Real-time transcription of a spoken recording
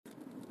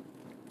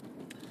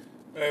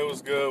Hey,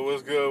 what's good?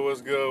 What's good?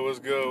 What's good? What's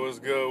good? What's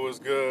good? What's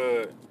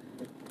good?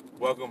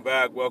 Welcome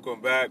back.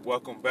 Welcome back.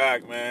 Welcome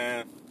back,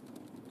 man.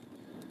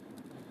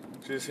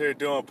 Just here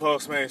doing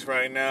Postmates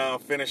right now,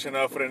 finishing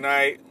up for the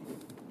night.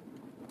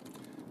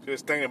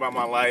 Just thinking about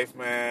my life,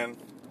 man.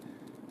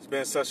 It's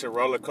been such a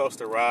roller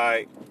coaster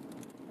ride,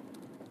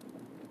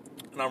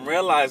 and I'm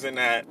realizing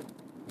that,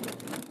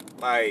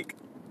 like,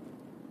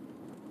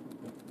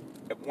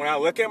 when I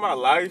look at my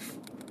life,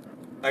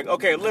 like,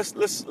 okay, let's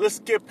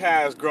get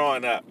past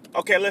growing up.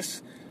 Okay,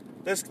 let's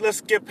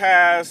get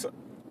past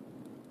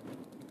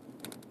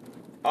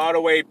all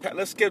the way.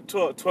 Let's get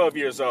to 12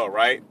 years old,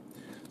 right?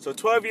 So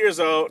 12 years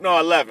old, no,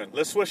 11.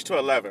 Let's switch to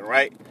 11,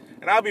 right?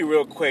 And I'll be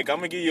real quick. I'm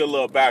going to give you a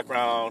little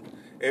background.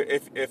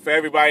 If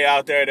everybody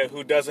out there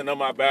who doesn't know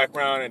my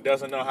background and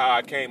doesn't know how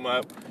I came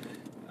up,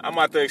 I'm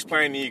about to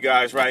explain to you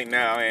guys right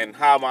now and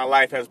how my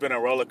life has been a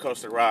roller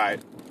coaster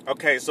ride.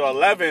 Okay, so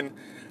 11,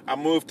 I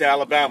moved to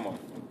Alabama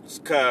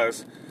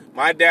because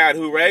my dad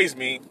who raised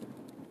me,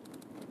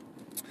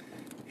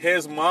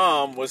 his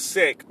mom was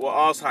sick with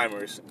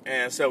Alzheimer's,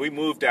 and so we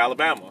moved to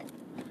Alabama.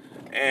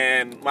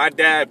 And my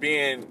dad,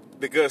 being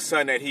the good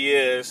son that he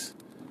is,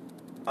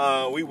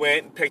 we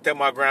went and picked up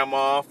my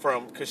grandma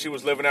because she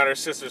was living at her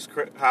sister's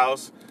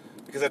house,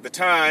 because at the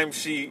time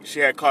she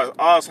had caused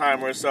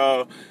Alzheimer's,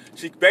 so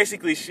she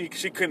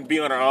couldn't be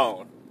on her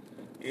own,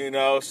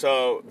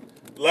 so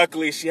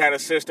luckily she had a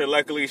sister,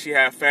 luckily she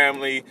had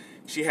family,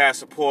 she had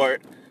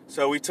support,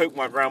 so we took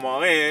my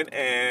grandma in,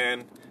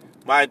 and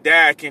my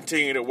dad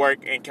continued to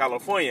work in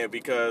California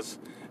because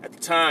at the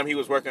time he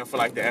was working for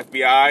like the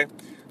FBI,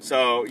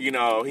 so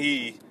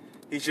he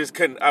just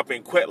couldn't up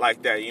and quit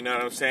like that. You know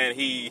what I'm saying?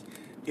 He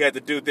had to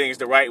do things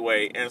the right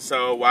way. And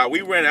so while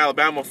we were in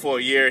Alabama for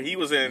a year, he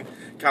was in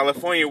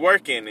California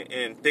working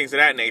and things of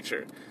that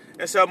nature.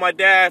 And so my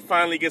dad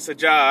finally gets a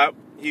job.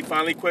 He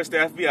finally quits the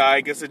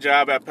FBI, gets a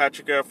job at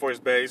Patrick Air Force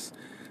Base.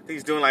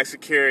 He's doing like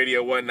security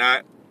or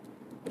whatnot.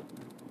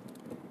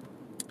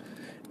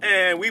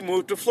 And we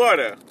moved to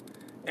Florida.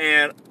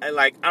 And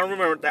I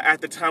remember that at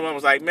the time I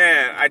was like,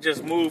 man, I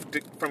just moved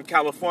from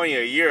California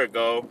a year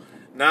ago.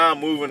 Now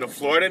I'm moving to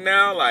Florida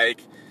now.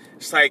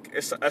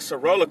 It's a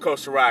roller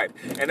coaster ride.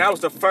 And that was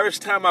the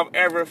first time I've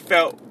ever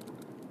felt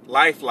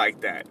life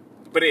like that.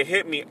 But it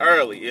hit me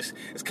early. It's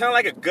kind of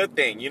like a good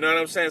thing. You know what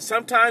I'm saying?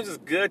 Sometimes it's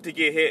good to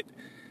get hit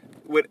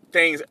with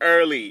things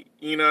early.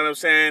 You know what I'm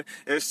saying?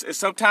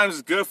 Sometimes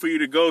it's good for you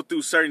to go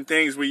through certain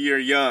things when you're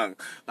young.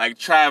 Like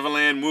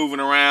traveling, moving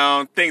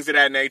around, things of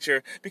that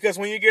nature. Because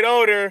when you get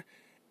older,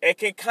 it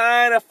can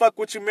kind of fuck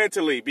with you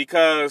mentally.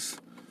 Because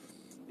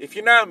if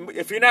you're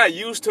not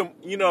used to,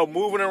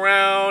 moving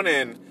around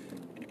and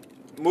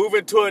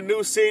moving to a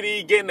new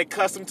city, getting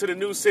accustomed to the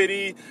new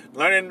city,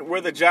 learning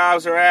where the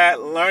jobs are at,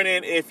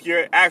 learning if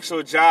your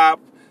actual job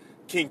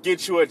can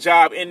get you a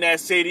job in that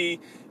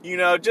city,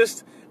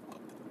 just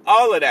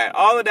all of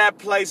that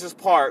plays its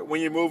part when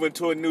you're moving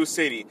to a new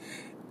city.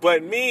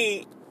 But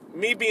me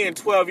being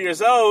 12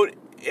 years old,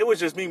 it was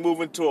just me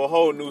moving to a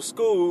whole new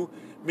school,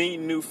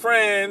 meeting new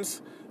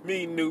friends,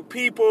 meeting new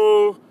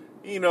people,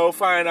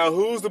 finding out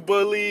who's the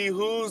bully,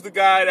 who's the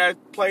guy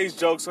that plays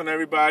jokes on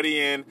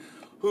everybody, and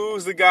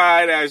who's the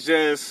guy that's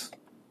just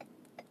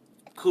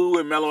cool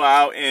and mellow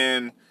out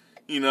and,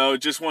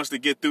 just wants to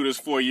get through this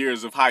 4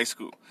 years of high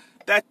school.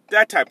 That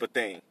type of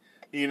thing,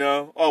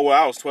 Oh, well,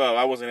 I was 12.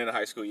 I wasn't in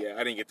high school yet.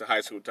 I didn't get to high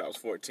school until I was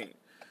 14.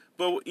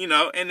 But,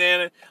 and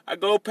then I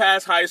go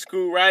past high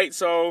school, right?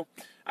 So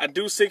I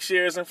do 6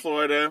 years in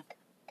Florida,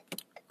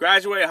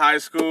 graduate high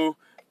school,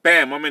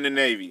 bam, I'm in the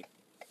Navy.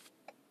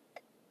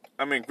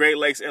 I'm in Great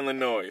Lakes,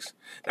 Illinois.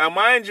 Now,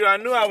 mind you, I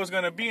knew I was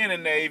going to be in the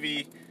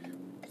Navy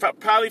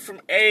probably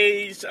from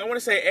age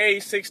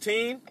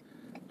 16.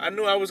 I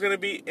knew I was going to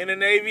be in the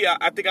Navy.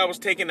 I think I was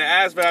taking the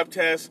ASVAB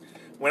test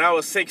when I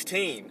was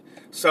 16.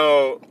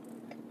 So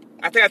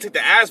I think I took the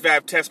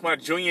ASVAB test my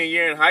junior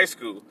year in high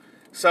school.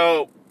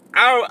 So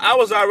I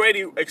was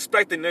already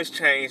expecting this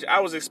change.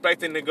 I was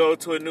expecting to go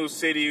to a new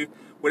city,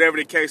 whatever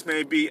the case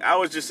may be. I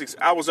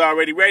was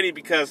already ready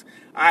because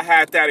I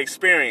had that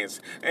experience.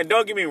 And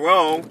don't get me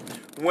wrong,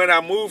 when I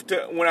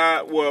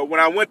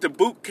went to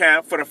boot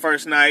camp for the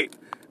first night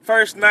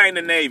in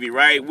the Navy,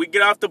 right? We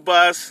get off the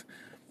bus.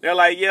 They're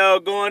like, yo,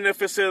 go in the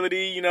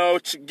facility,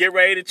 get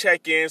ready to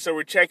check in. So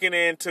we're checking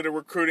in to the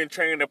recruiting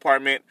training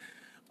department.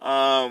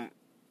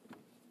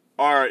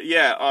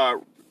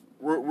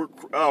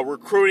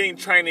 Recruiting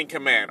Training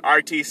Command,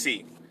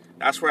 RTC.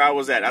 That's where I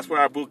was at. That's where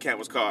our boot camp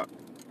was called.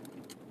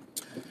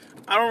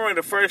 I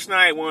remember the first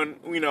night when,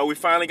 we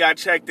finally got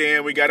checked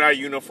in. We got our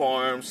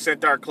uniforms,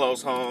 sent our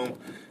clothes home,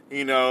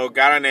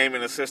 got our name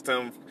in the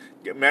system,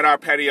 met our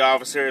petty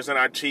officers and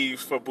our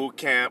chiefs for boot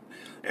camp.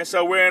 And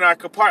so we're in our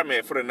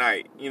compartment for the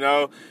night,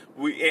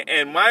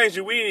 and mind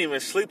you, we didn't even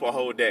sleep a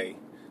whole day.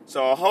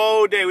 So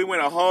we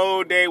went a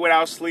whole day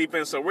without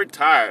sleeping, so we're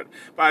tired.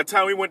 By the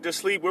time we went to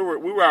sleep, we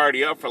were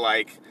already up for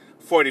like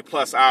 40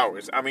 plus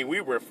hours. I mean, we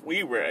were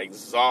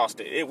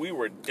exhausted. We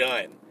were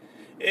done.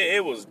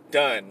 It was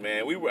done,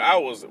 man. We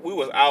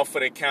was out for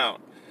the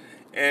count.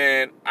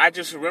 And I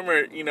just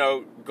remember,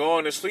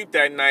 going to sleep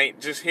that night,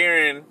 just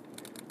hearing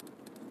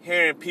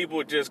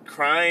people just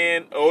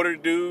crying, older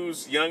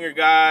dudes, younger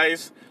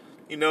guys,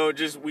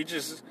 we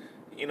just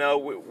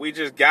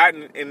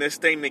gotten in this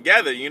thing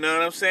together, you know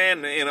what I'm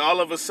saying? And all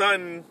of a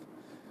sudden,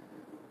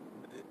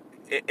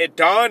 it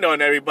dawned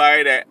on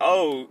everybody that,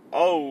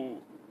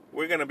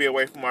 we're going to be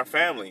away from our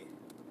family.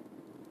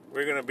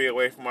 We're going to be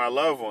away from our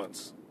loved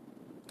ones.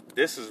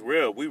 This is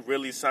real. We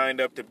really signed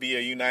up to be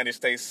a United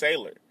States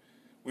sailor.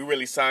 We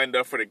really signed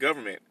up for the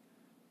government.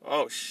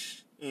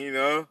 It's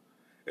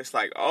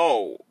like,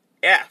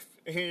 F.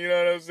 You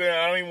know what I'm saying?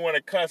 I don't even want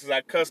to cuss because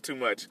I cuss too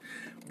much.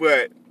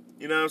 But,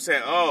 you know what I'm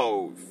saying?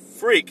 Oh,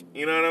 freak.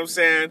 You know what I'm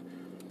saying?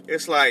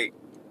 It's like,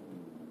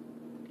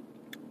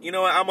 you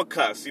know what? I'm a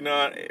cuss.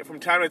 From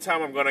time to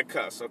time, I'm going to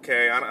cuss,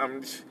 okay?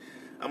 I'm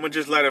going to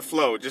just let it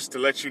flow just to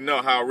let you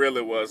know how real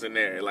it was in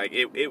there. Like,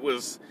 it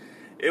was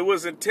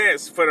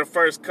intense for the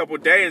first couple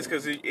days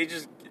because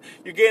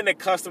you're getting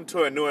accustomed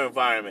to a new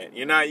environment.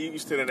 You're not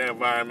used to the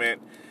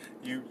environment.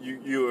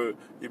 You're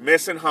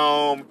missing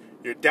home.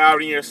 You're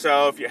doubting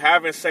yourself. You're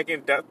having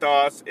second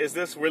thoughts. Is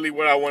this really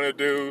what I want to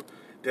do?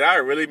 Did I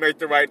really make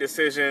the right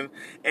decision?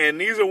 And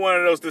these are one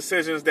of those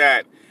decisions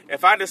that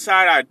if I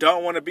decide I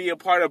don't want to be a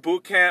part of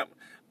boot camp,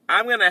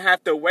 I'm going to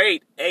have to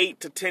wait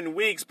 8 to 10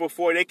 weeks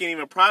before they can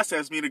even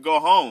process me to go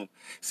home.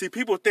 See,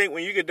 people think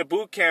when you get to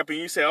boot camp and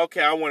you say,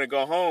 okay, I want to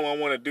go home, I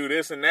want to do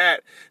this and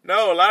that.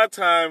 No, a lot of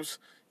times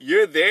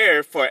you're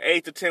there for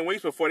 8 to 10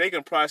 weeks before they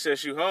can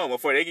process you home,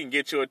 before they can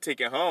get you a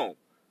ticket home.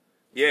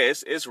 Yeah,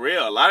 it's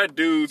real. A lot of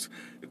dudes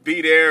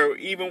be there.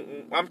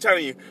 Even, I'm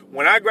telling you,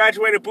 when I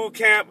graduated boot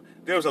camp,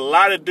 there was a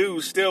lot of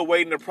dudes still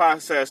waiting to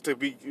process to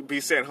be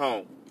sent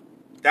home.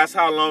 That's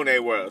how long they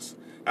was.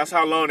 That's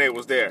how long they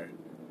was there.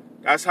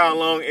 That's how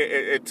long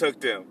it took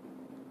them.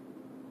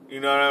 You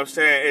know what I'm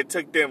saying? It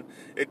took them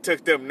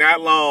that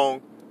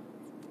long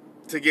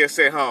to get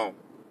sent home.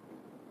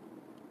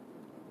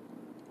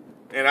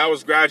 And I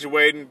was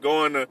graduating,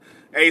 going to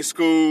A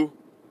school,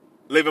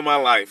 living my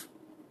life.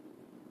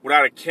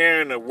 Without a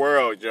care in the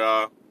world,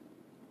 y'all.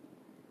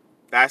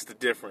 That's the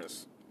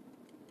difference.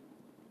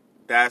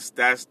 That's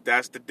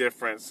the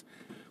difference.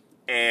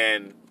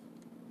 And,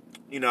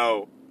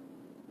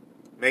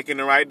 making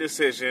the right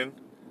decision,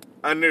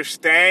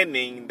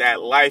 understanding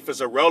that life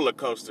is a roller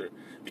coaster.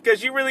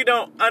 Because you really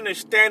don't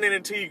understand it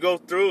until you go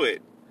through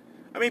it.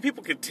 I mean,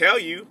 people can tell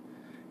you.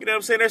 You know what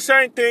I'm saying? There's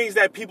certain things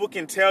that people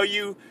can tell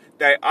you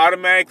that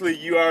automatically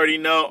you already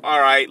know, all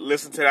right,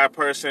 listen to that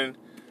person,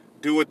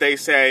 do what they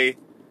say,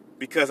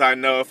 because I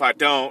know if I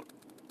don't,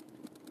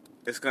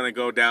 it's going to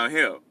go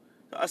downhill.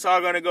 It's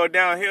all going to go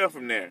downhill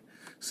from there.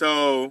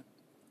 So,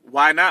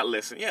 why not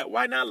listen? Yeah,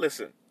 why not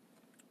listen?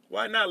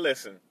 Why not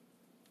listen?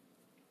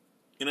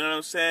 You know what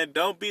I'm saying?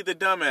 Don't be the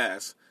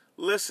dumbass.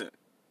 Listen.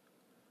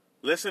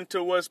 Listen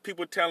to what's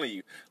people telling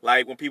you.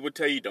 Like when people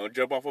tell you don't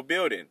jump off a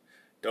building.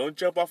 Don't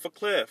jump off a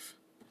cliff.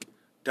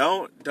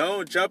 Don't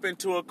jump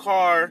into a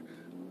car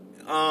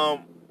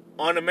on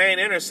the main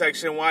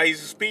intersection while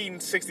he's speeding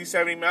 60,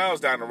 70 miles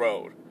down the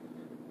road.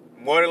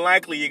 More than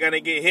likely, you're going to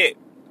get hit.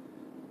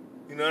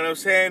 You know what I'm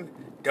saying?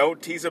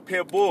 Don't tease a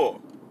pit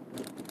bull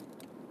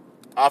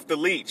off the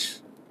leash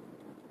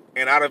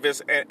and out of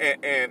his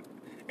and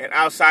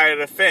outside of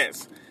the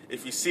fence.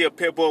 If you see a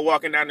pit bull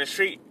walking down the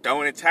street,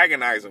 don't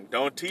antagonize him.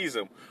 Don't tease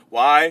him.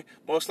 Why?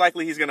 Most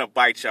likely, he's going to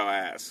bite your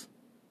ass.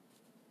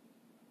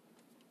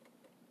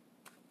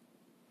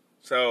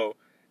 So,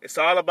 it's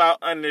all about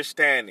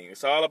understanding.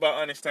 It's all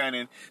about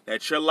understanding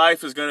that your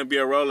life is going to be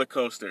a roller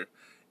coaster.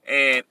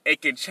 And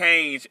it can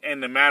change in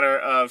the matter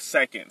of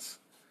seconds.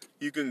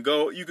 You can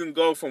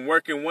go from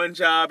working one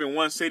job in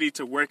one city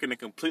to working a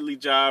completely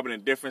job in a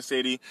different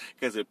city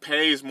because it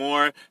pays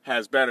more,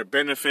 has better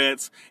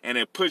benefits, and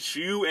it puts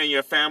you and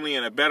your family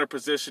in a better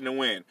position to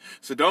win.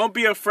 So don't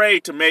be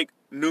afraid to make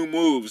new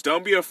moves.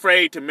 Don't be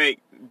afraid to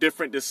make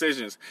different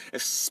decisions,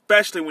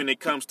 especially when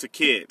it comes to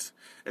kids,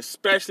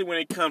 especially when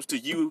it comes to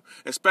you,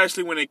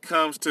 especially when it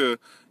comes to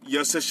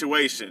your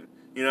situation.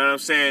 You know what I'm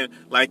saying?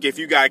 Like if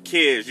you got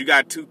kids,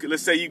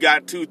 let's say you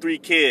got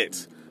 2-3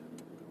 kids.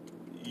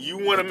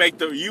 You want to make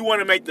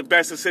the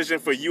best decision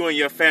for you and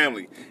your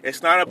family.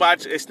 It's not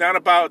about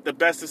the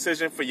best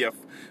decision for your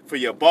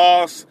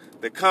boss,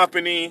 the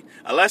company,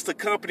 unless the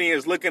company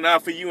is looking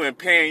out for you and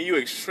paying you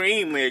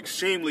extremely,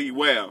 extremely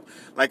well.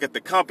 Like if the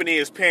company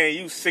is paying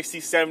you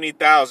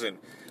 $60,000,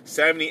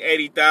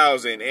 $70,000,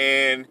 $80,000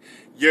 and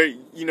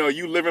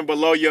you living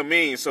below your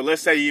means. So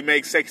let's say you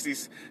make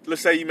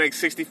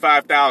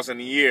 $65,000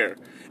 a year.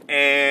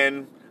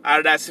 And out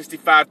of that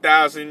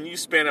 $65,000, you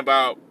spend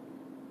about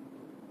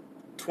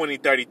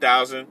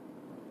 $20,000,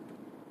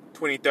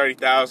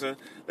 $30,000.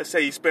 Let's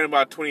say you spend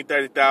about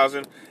 $20,000,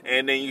 $30,000,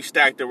 and then you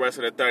stack the rest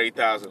of the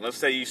 $30,000. Let's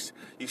say you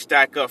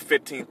stack up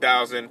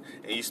 $15,000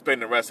 and you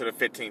spend the rest of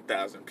the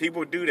 $15,000.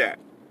 People do that.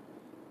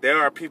 There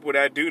are people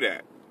that do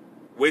that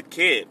with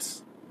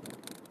kids.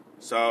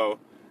 So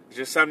it's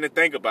just something to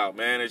think about,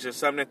 man. It's just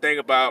something to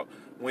think about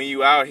when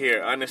you out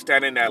here,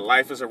 understanding that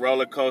life is a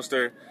roller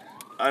coaster,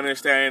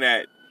 understanding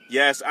that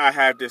Yes, I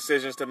have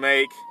decisions to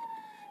make.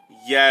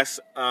 Yes,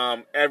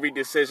 every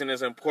decision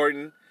is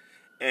important,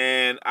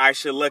 and I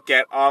should look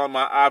at all of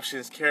my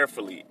options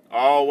carefully.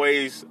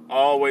 Always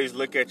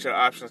look at your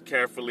options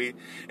carefully,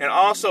 and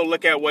also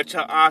look at what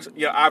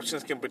your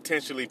options can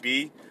potentially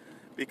be,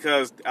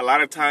 because a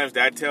lot of times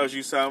that tells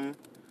you something.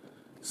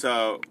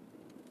 So,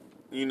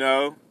 you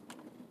know,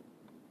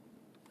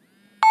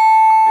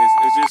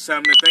 it's just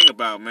something to think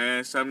about,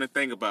 man. Something to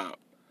think about,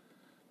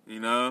 you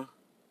know.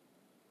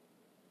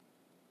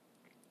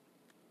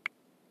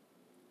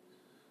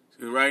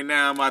 So right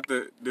now, I'm about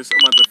to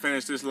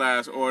finish this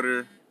last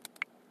order.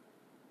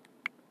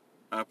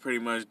 I pretty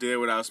much did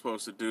what I was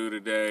supposed to do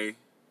today.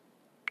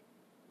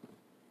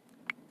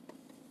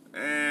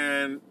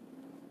 And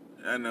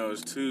I know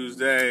it's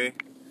Tuesday.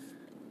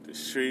 The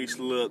streets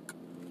look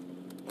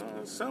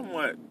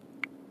somewhat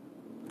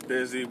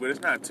busy, but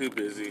it's not too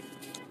busy.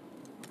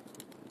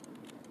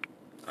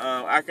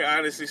 I can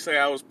honestly say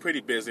I was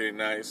pretty busy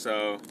tonight,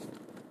 so,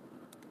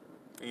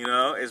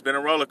 it's been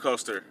a roller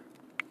coaster.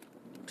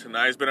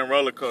 Tonight's been a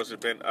roller coaster.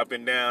 Been up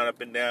and down,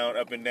 up and down,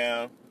 up and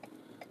down.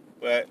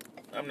 But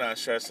I'm not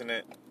stressing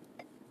it.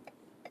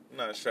 I'm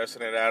not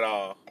stressing it at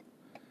all.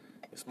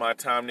 It's my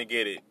time to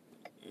get it,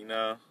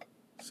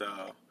 So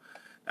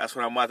that's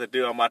what I'm about to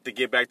do. I'm about to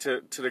get back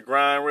to the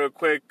grind real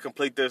quick,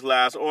 complete this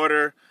last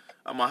order.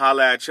 I'm going to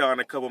holler at y'all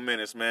in a couple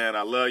minutes, man.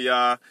 I love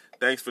y'all.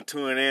 Thanks for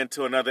tuning in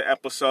to another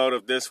episode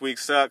of This Week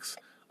Sucks.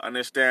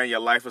 Understand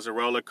your life is a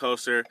roller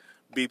coaster.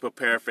 Be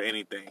prepared for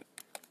anything.